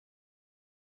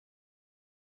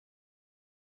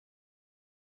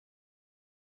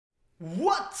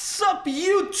What's up,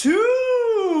 YouTube?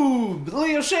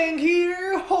 Leo Shang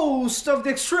here, host of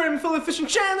the ExtremePhillyFishing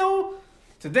channel.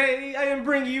 Today I am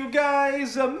bringing you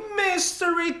guys a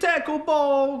mystery tackle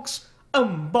box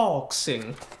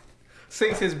unboxing.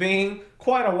 Since it's been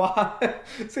quite a while,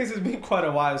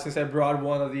 since I brought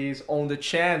one of these on the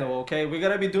channel, okay? We're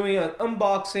gonna be doing an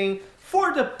unboxing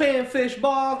for the Panfish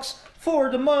box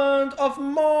for the month of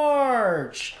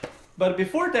March. But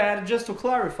before that, just to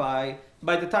clarify,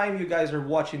 by the time you guys are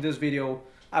watching this video,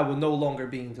 I will no longer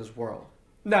be in this world.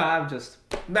 Nah, I'm just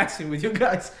messing with you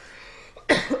guys.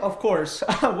 Of course,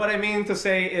 what I mean to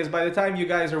say is by the time you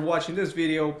guys are watching this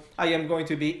video, I am going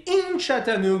to be in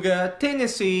Chattanooga,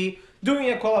 Tennessee,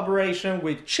 doing a collaboration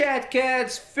with Chatt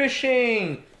Cats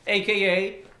Fishing,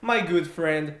 aka my good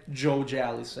friend Joe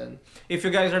Jallison. If you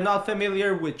guys are not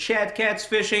familiar with Chatt Cats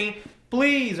Fishing,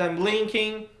 please, I'm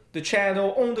linking the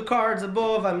channel on the cards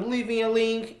above. I'm leaving a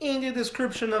link in the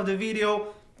description of the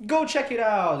video. Go check it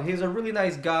out. He's a really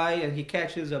nice guy and he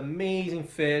catches amazing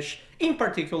fish, in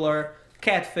particular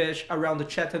catfish around the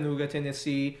Chattanooga,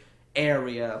 Tennessee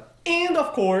area. And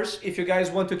of course, if you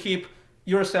guys want to keep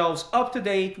yourselves up to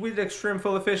date with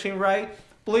ExtremePhillyFishing, right?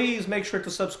 Please make sure to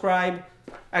subscribe.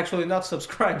 Actually, not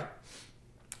subscribe.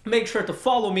 Make sure to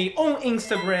follow me on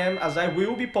Instagram, as I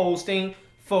will be posting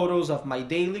photos of my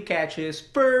daily catches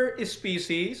per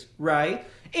species, right?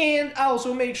 And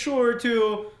also make sure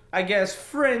to, I guess,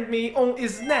 friend me on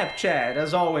Snapchat.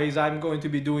 As always, I'm going to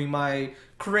be doing my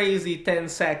crazy 10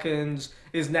 seconds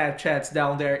Snapchats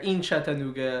down there in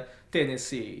Chattanooga,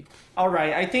 Tennessee.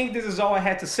 Alright, I think this is all I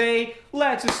had to say.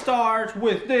 Let's start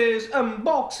with this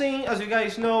unboxing. As you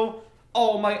guys know,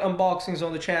 all my unboxings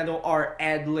on the channel are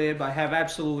ad-lib. I have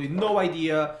absolutely no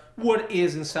idea what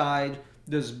is inside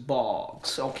this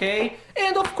box, okay?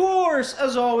 And of course,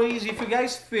 as always, if you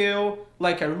guys feel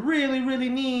like I really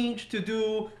need to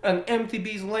do an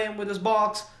MTB slam with this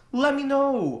box, let me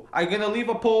know. I'm gonna leave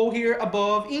a poll here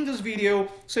above in this video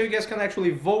so you guys can actually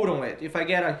vote on it. If I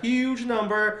get a huge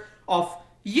number of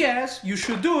yes, you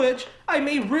should do it, I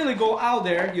may really go out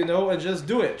there, you know, and just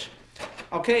do it.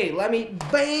 Okay, let me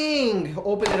bang,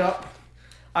 open it up.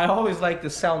 I always like the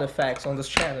sound effects on this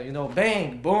channel, you know,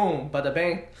 bang, boom, bada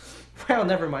bang. Well,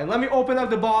 never mind. Let me open up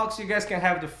the box. You guys can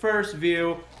have the first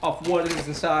view of what is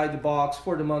inside the box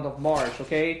for the month of March,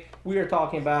 okay? We are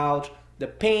talking about the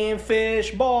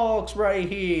Panfish box right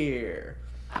here.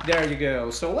 There you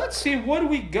go. So let's see what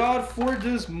we got for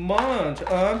this month.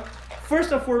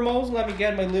 First and foremost, let me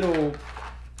get my little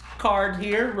card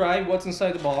here, right? What's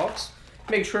inside the box.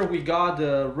 Make sure we got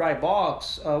the right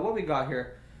box. What we got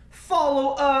here?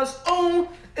 Follow us on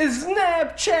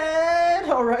Snapchat!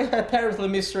 Alright, apparently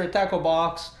Mr. Tackle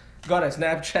Box got a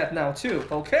Snapchat now too.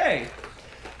 Okay.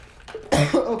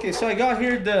 Okay, so I got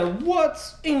here the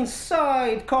What's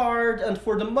Inside card, and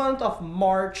for the month of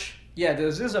March, yeah,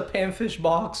 this is a Panfish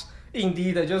box.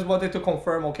 Indeed, I just wanted to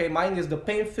confirm, okay? Mine is the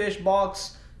Panfish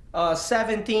Box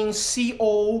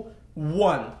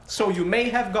 17CO1. So you may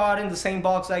have gotten the same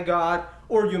box I got,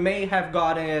 or you may have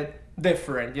gotten it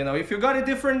different. You know, if you got it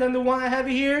different than the one I have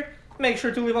here, make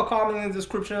sure to leave a comment in the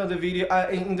description of the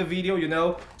video, you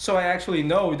know, so I actually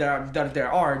know that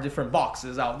there are different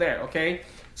boxes out there, okay?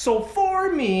 So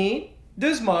for me,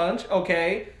 this month,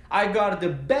 okay, I got the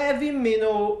Bevy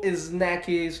Minnow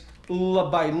Snackies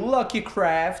by Lucky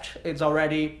Craft. It's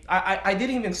already, I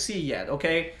didn't even see yet,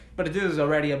 okay? But this is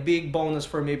already a big bonus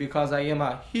for me because I am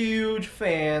a huge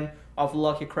fan of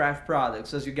Lucky Craft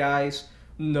products, as you guys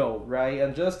know, right?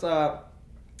 And just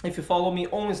if you follow me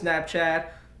on Snapchat,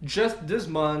 just this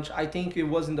month, I think it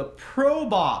was in the Pro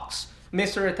Box,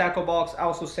 Mr. Tackle Box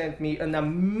also sent me an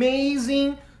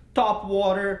amazing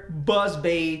topwater buzz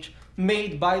bait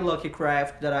made by Lucky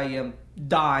Craft that I am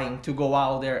dying to go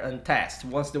out there and test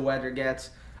once the weather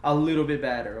gets a little bit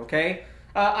better, okay?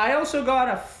 I also got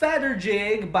a feather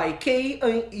jig by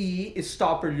K&E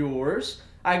Stopper Lures.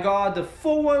 I got the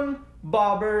Full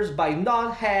Bobbers by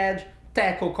Knothead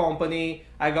Tackle Company.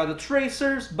 I got the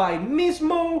Tracers by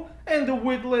Mismo and the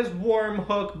Weedless Worm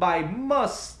Hook by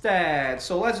Mustad.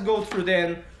 So let's go through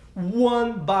them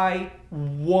one by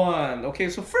one. Okay,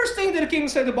 so first thing that came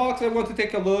inside the box, I want to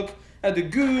take a look at the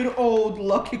good old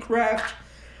Lucky Craft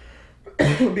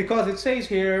because it says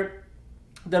here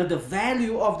that the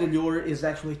value of the lure is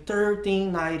actually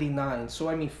 $13.99. So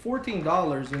I mean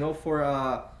 $14, you know, for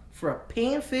a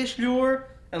panfish lure.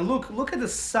 And look at the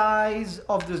size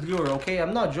of this lure, okay?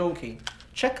 I'm not joking.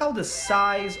 Check out the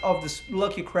size of this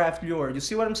Lucky Craft lure. You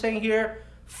see what I'm saying here?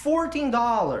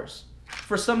 $14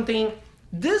 for something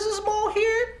this small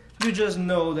here. You just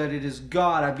know that it is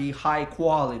gotta be high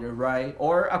quality, right?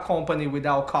 Or a company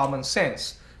without common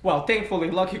sense. Well,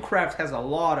 thankfully, Lucky Craft has a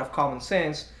lot of common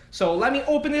sense. So let me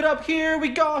open it up here. We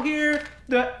got here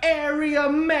the Area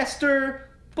Master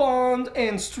Pond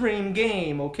and Stream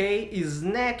Game, okay? Is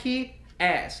snacky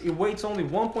ass. It weighs only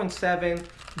 1.7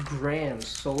 grams.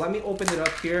 So let me open it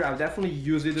up here. I'll definitely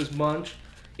use it this month.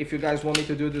 If you guys want me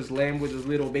to do this lamb with this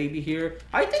little baby here.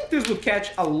 I think this would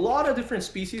catch a lot of different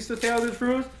species, to tell the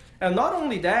truth. And not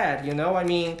only that, you know, I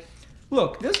mean,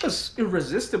 look, this is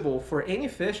irresistible for any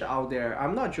fish out there.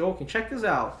 I'm not joking. Check this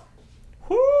out.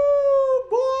 Whoo,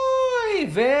 boy!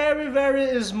 Very,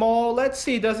 very small. Let's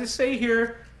see, does it say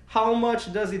here how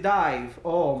much does it dive?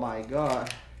 Oh my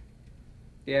god.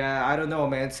 Yeah, I don't know,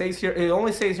 man. It says here, it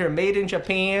only says here made in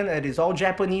Japan. It is all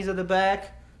Japanese at the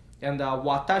back. And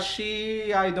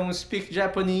watashi, I don't speak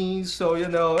Japanese, so you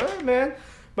know, man.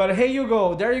 But here you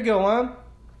go, there you go, huh?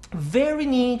 Very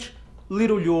neat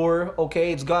little lure,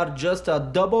 okay? It's got just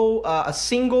a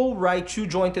single, right,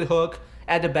 2-jointed hook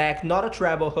at the back, not a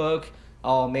treble hook.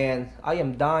 Oh man, I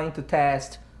am dying to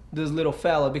test this little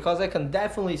fella because I can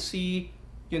definitely see,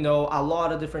 you know, a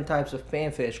lot of different types of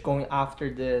panfish going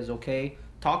after this, okay?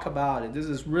 Talk about it. This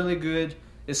is really good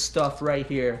stuff right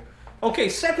here. Okay,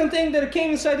 second thing that came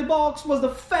inside the box was the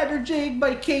feather jig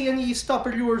by K&E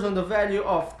Stopper Lures on the value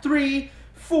of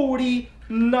 $3.49.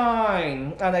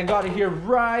 And I got it here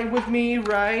right with me,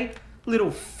 right? Little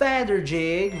feather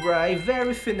jig, right?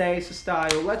 Very finesse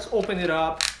style. Let's open it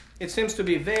up. It seems to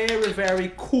be very,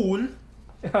 very cool.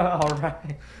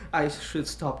 Alright, I should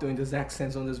stop doing these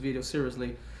accents on this video,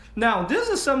 seriously. Now, this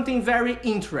is something very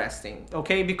interesting,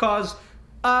 okay? Because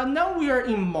now we are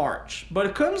in March, but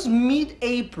it comes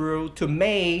mid-April to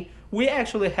May, we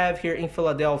actually have here in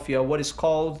Philadelphia what is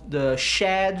called the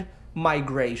shad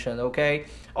migration, okay?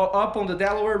 Up on the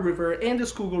Delaware River and the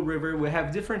Schuylkill River, we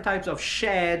have different types of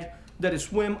shad that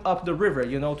swim up the river,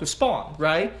 you know, to spawn,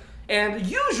 right? And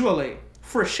usually,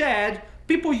 for shad,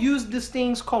 people use these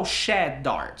things called shad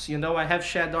darts. You know, I have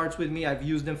shad darts with me. I've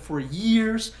used them for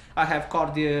years. I have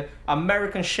caught the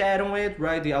American shad on it,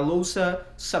 right? The Alosa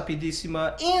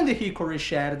sapidissima and the hickory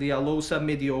shad, the Alosa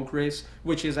mediocris,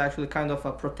 which is actually kind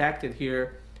of protected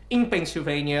here in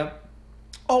Pennsylvania.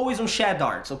 Always on shad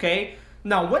darts, okay?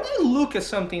 Now, when you look at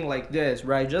something like this,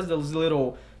 right? Just this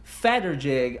little feather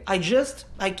jig, I can't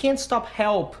I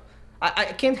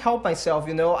can't help myself,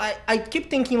 you know. I keep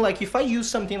thinking, like, if I use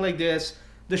something like this,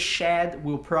 the shad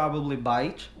will probably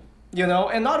bite, you know.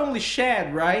 And not only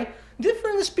shad, right?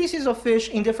 Different species of fish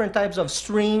in different types of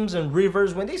streams and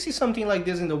rivers, when they see something like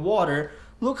this in the water,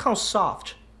 look how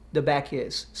soft the back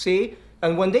is, see?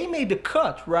 And when they made the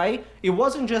cut, right, it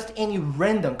wasn't just any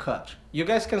random cut. You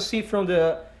guys can see from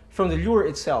the lure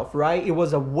itself, right? It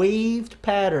was a waved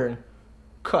pattern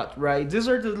cut, right? These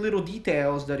are the little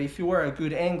details that if you are a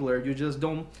good angler, you just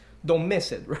don't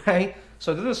miss it, right?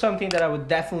 So this is something that I would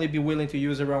definitely be willing to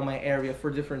use around my area for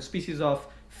different species of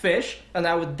fish, and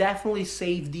I would definitely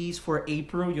save these for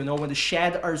April, you know, when the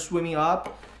shad are swimming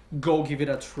up. Go give it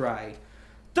a try.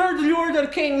 Third lure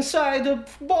that came inside the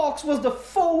box was the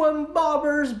foam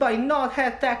bobbers by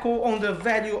Knothead Tackle on the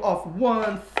value of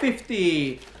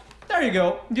 $150. There you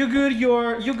go.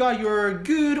 You got your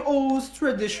good old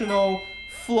traditional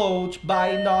float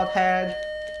by Knothead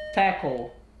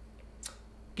Tackle.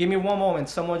 Give me one moment.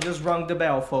 Someone just rung the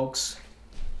bell, folks.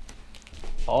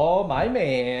 Oh my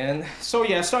man. So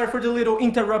yeah, sorry for the little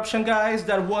interruption, guys.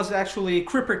 That was actually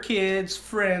Creeper Kid's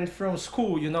friend from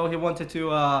school. You know, he wanted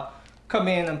to come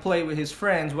in and play with his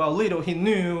friends. Well, little he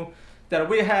knew that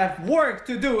we have work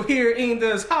to do here in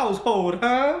this household,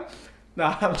 huh?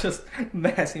 No, I'm just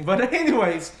messing. But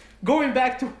anyways, going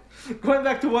back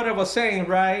to what I was saying,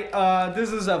 right?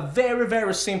 This is a very,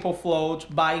 very simple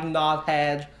float by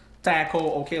Knothead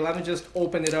Tackle. Okay, let me just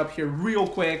open it up here real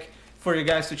quick for you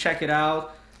guys to check it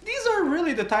out. These are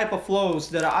really the type of floats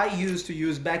that I used to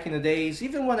use back in the days,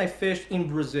 even when I fished in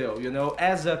Brazil, you know,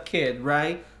 as a kid,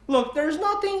 right? Look, there's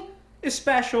nothing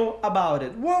special about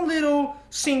it. One little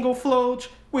single float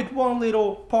with one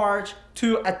little part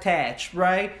to attach,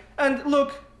 right? And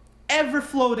look, every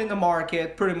float in the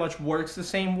market pretty much works the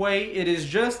same way. It is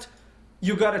just,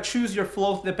 you gotta choose your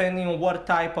float depending on what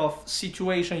type of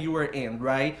situation you are in,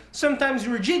 right? Sometimes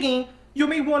you're jigging, you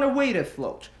may want a weighted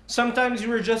float. Sometimes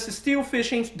you are just still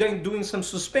fishing, then doing some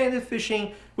suspended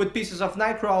fishing with pieces of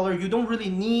night crawler. You don't really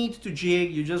need to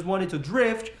jig, you just want it to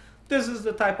drift. This is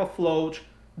the type of float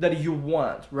that you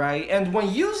want, right? And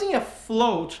when using a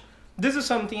float, this is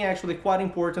something actually quite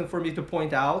important for me to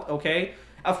point out, okay?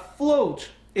 A float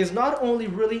is not only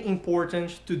really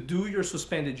important to do your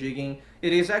suspended jigging,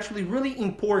 it is actually really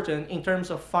important in terms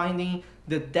of finding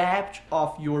the depth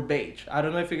of your bait. I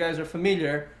don't know if you guys are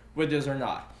familiar with this or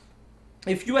not.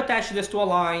 if you attach this to a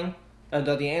line, and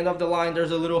at the end of the line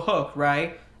there's a little hook,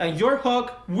 right? And your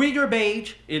hook with your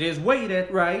bait, it is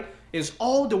weighted, right? Is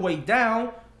all the way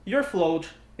down, your float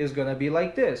is gonna be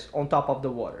like this on top of the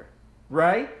water,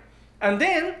 right? And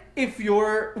then if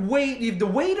the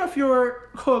weight of your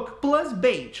hook plus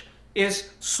bait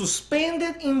is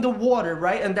suspended in the water,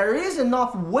 right? And there is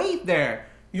enough weight there,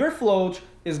 your float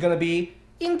is gonna be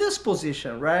in this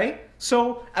position, right?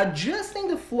 So adjusting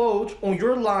the float on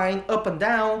your line up and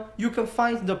down, you can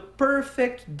find the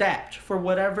perfect depth for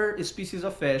whatever species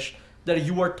of fish that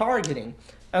you are targeting.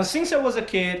 And since I was a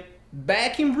kid,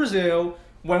 back in Brazil,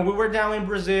 when we were down in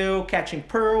Brazil catching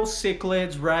pearls,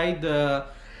 cichlids, right? The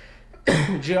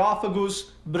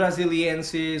Geophagus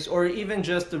brasiliensis, or even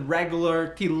just the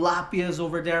regular tilapias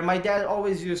over there, my dad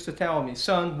always used to tell me,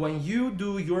 son, when you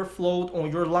do your float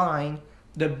on your line,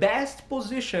 the best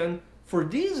position for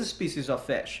these species of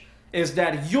fish is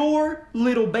that your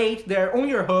little bait there on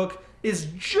your hook is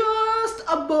just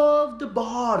above the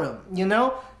bottom, you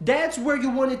know? That's where you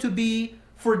want it to be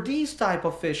for these type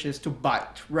of fishes to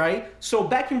bite, right? So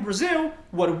back in Brazil,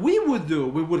 what we would do,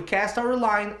 we would cast our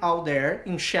line out there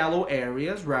in shallow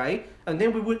areas, right? And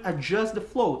then we would adjust the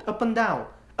float up and down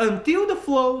until the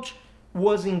float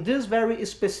was in this very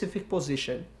specific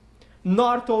position.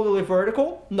 Not totally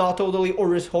vertical, not totally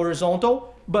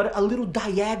horizontal, but a little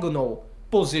diagonal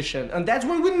position. And that's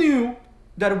when we knew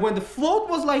that when the float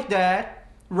was like that,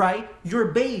 right, your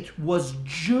bait was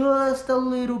just a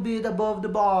little bit above the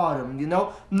bottom, you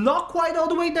know? Not quite all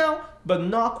the way down, but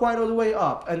not quite all the way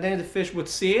up. And then the fish would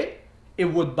see it, it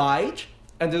would bite,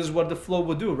 and this is what the float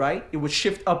would do, right? It would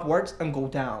shift upwards and go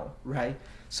down, right?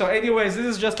 So anyways, this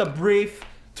is just a brief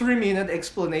 3-minute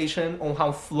explanation on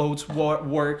how floats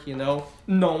work, you know,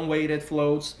 non-weighted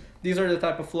floats. These are the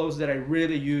type of floats that I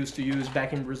really used to use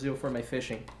back in Brazil for my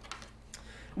fishing.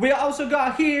 We also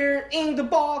got here in the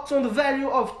box on the value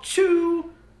of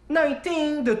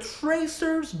 $2.19 the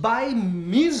Tracers by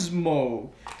Mismo.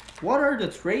 What are the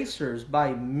Tracers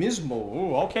by Mismo?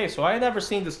 Ooh, okay, so I never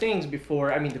seen these things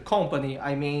before. I mean the company,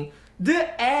 I mean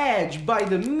the Edge by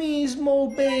the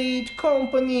Mismo Bait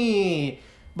Company.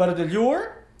 But the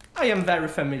lure, I am very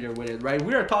familiar with it, right?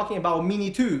 We are talking about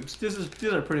mini tubes. These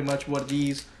are pretty much what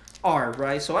these are,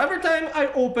 right? So every time I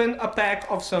open a pack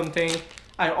of something,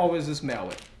 I always smell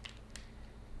it.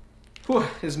 Whew,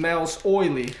 it smells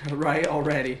oily, right,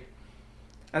 already.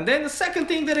 And then the second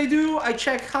thing that I do, I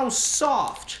check how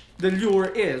soft the lure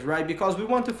is, right? Because we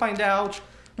want to find out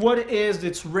what is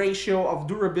its ratio of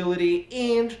durability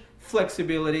and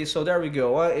flexibility. So there we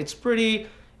go. It's pretty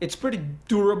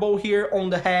durable here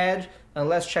on the head. And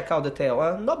let's check out the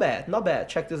tail. Not bad, not bad.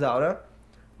 Check this out.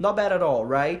 Not bad at all,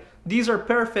 right? These are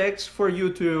perfect for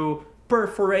you to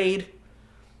perforate.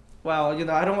 Well, you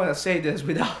know, I don't want to say this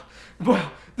without...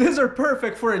 Well, these are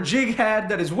perfect for a jig head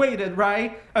that is weighted,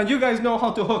 right? And you guys know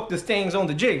how to hook these things on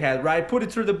the jig head, right? Put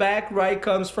it through the back, right?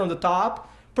 Comes from the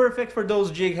top. Perfect for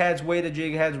those jig heads, weighted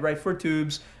jig heads, right? For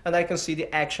tubes. And I can see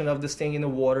the action of this thing in the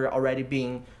water already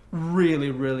being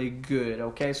really good.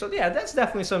 Okay, so yeah, that's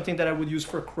definitely something that I would use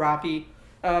for crappie.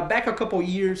 Back a couple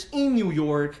years in New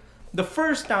York, the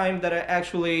first time that I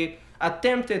actually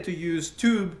attempted to use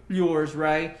tube lures,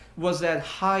 right, was at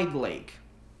Hyde Lake,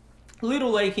 little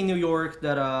lake in New York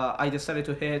that I decided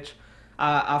to hit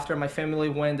after my family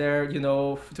went there, you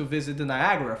know, to visit the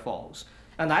Niagara Falls.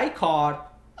 And I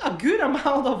caught a good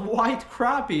amount of white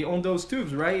crappie on those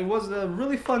tubes, right? It was a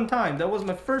really fun time. That was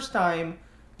my first time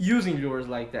using lures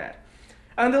like that.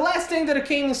 And the last thing that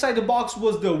came inside the box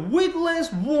was the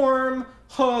weedless worm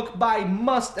hook by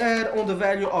Mustad on the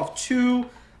value of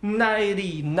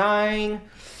 $2.99.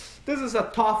 This is a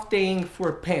tough thing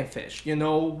for panfish, you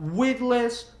know,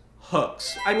 weedless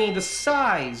hooks. I mean, the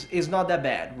size is not that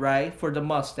bad, right, for the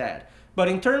Mustad. But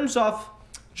in terms of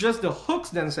just the hooks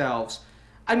themselves,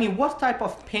 I mean, what type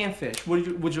of panfish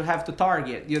would you have to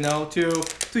target, you know, to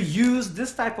use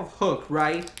this type of hook,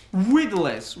 right?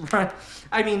 Weedless, right?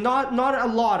 I mean, not a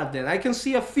lot of them. I can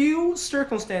see a few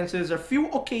circumstances, a few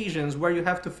occasions where you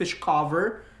have to fish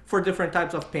cover for different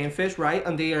types of panfish, right?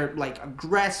 And they are like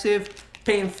aggressive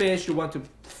panfish. You want to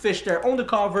fish there on the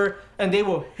cover and they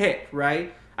will hit,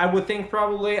 right? I would think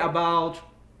probably about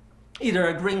either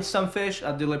a green sunfish,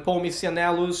 a Dilepomis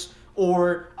cyanellus,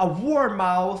 or a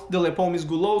warmouth, the Dilepomis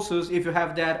gulosus, if you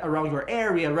have that around your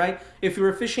area, right? If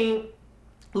you're fishing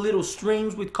little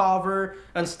streams with cover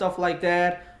and stuff like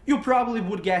that, you probably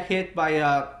would get hit by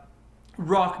a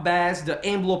rock bass, the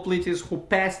Amblopletis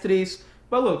rupestris.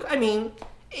 But look, I mean,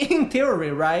 in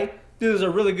theory, right, this is a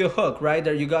really good hook, right?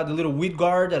 There you got the little weed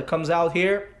guard that comes out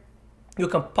here. You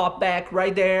can pop back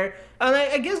right there. And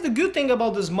I guess the good thing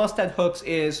about these Mustad hooks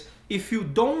is if you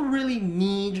don't really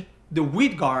need the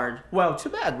weed guard, well, too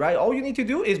bad, right? All you need to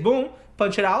do is boom,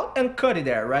 punch it out and cut it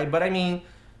there, right? But I mean,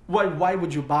 why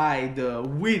would you buy the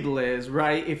weedless,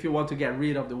 right? If you want to get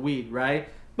rid of the weed, right?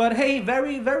 But hey,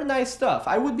 very, very nice stuff.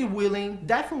 I would be willing,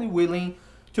 definitely willing,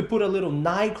 to put a little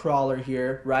night crawler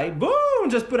here, right? Boom!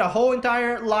 Just put a whole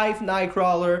entire live night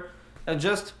crawler and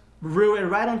just reel it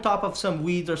right on top of some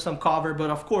weeds or some cover. But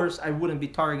of course, I wouldn't be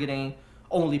targeting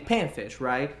only panfish,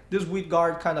 right? This weed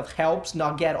guard kind of helps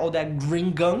not get all that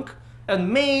green gunk, and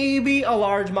maybe a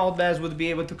largemouth bass would be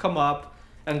able to come up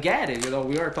and get it. You know,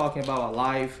 we are talking about a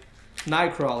live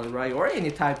night crawler, right? Or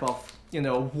any type of, you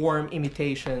know, worm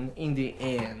imitation in the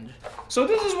end. So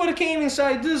this is what came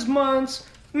inside this month's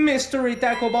mystery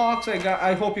tackle box.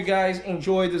 I hope you guys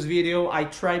enjoyed this video. I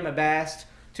tried my best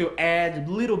to add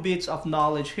little bits of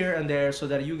knowledge here and there so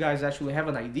that you guys actually have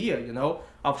an idea, you know,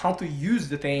 of how to use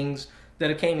the things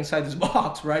that came inside this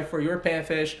box, right, for your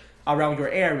panfish around your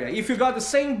area. If you got the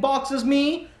same box as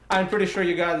me, I'm pretty sure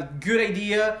you got a good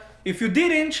idea. If you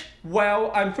didn't,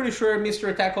 well, I'm pretty sure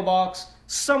Mystery Tackle Box,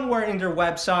 somewhere in their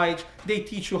website, they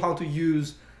teach you how to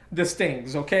use these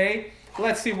things, okay?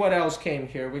 Let's see what else came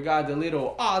here. We got the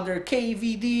little other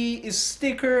KVD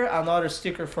sticker, another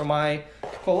sticker for my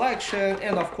collection,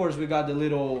 and of course we got the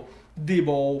little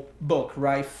Dibble book,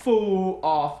 right? Full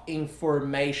of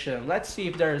information. Let's see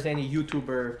if there's any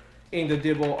YouTuber in the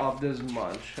Dibble of this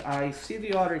month. I see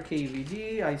the other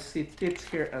KVD, I see tips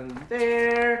here and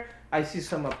there, I see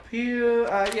some appeal.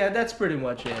 Yeah, that's pretty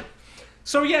much it.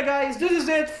 So yeah, guys, this is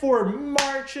it for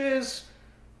March's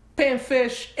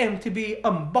Panfish MTB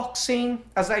unboxing.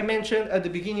 As I mentioned at the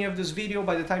beginning of this video,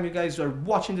 by the time you guys are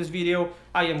watching this video,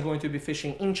 I am going to be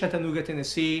fishing in Chattanooga,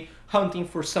 Tennessee, hunting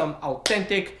for some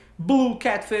authentic blue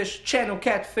catfish, channel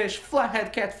catfish,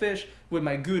 flathead catfish with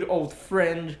my good old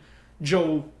friend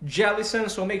Joe Jellison.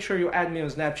 So make sure you add me on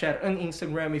Snapchat and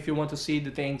Instagram if you want to see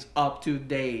the things up to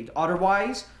date.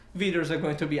 Otherwise, videos are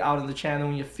going to be out on the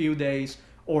channel in a few days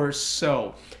or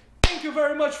so. Thank you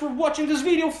very much for watching this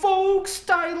video, folks.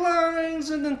 Tie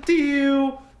lines, and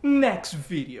until next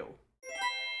video.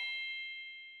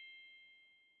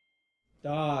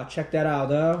 Check that out,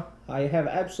 huh? I have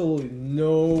absolutely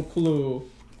no clue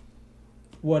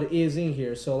what is in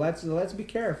here, so let's be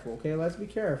careful, okay? Let's be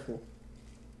careful.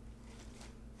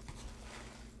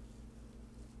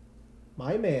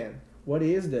 My man, what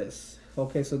is this?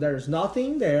 Okay, so there's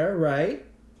nothing there, right?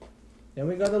 Then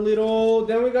we got a little,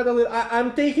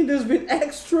 I'm taking this with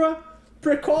extra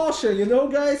precaution, you know,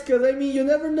 guys? Because, I mean, you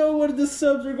never know what the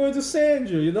subs are going to send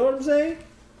you, you know what I'm saying?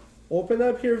 Open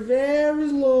up here very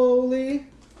slowly.